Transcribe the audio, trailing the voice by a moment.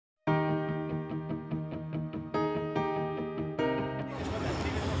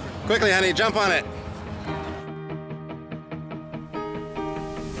Quickly, honey, jump on it.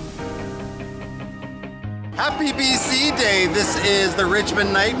 Happy BC Day! This is the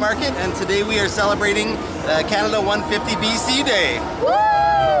Richmond Night Market, and today we are celebrating Canada 150 BC Day.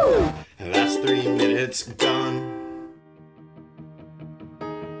 Woo! That's 3 minutes gone.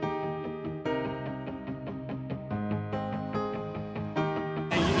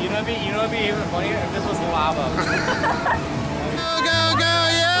 You know what'd be even funnier if this was lava. Go, go, go,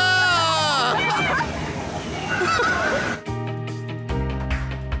 yeah!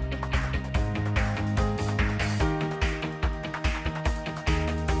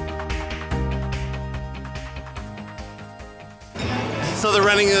 So they're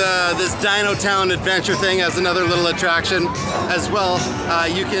running this Dino Town adventure thing as another little attraction as well.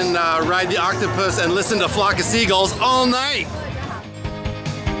 You can ride the octopus and listen to a flock of seagulls all night.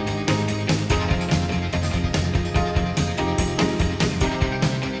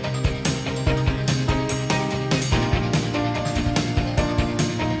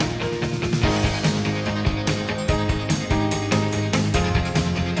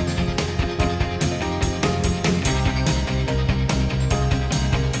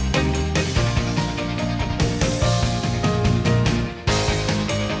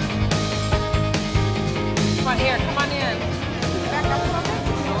 Here, come on in.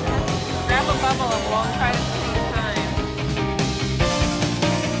 Grab a bubble and we'll try to take time.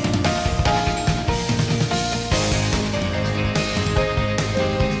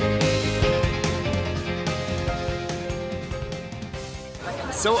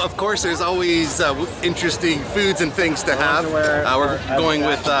 So of course there's always interesting foods and things to have. We're going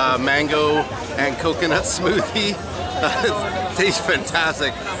with mango and coconut smoothie. It tastes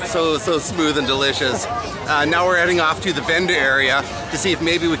fantastic. So smooth and delicious. Now we're heading off to the vendor area to see if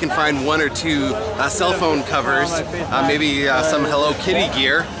maybe we can find one or two cell phone covers, maybe some Hello Kitty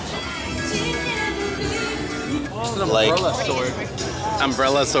gear. Like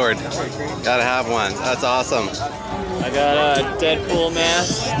umbrella sword. Gotta have one. That's awesome. I got a Deadpool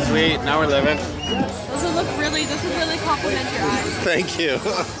mask. Sweet. Now we're living. This would really compliment your eyes. Thank you.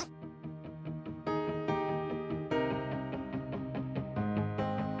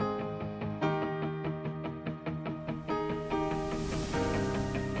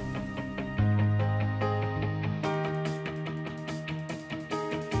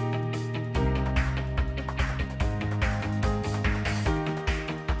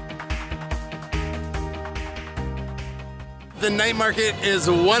 The night market is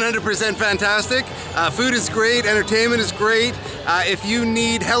 100% fantastic. Food is great, entertainment is great. If you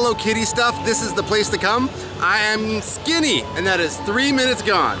need Hello Kitty stuff, this is the place to come. I am skinny, and that is 3 minutes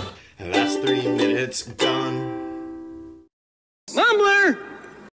gone. And that's 3 minutes gone. Mumbler!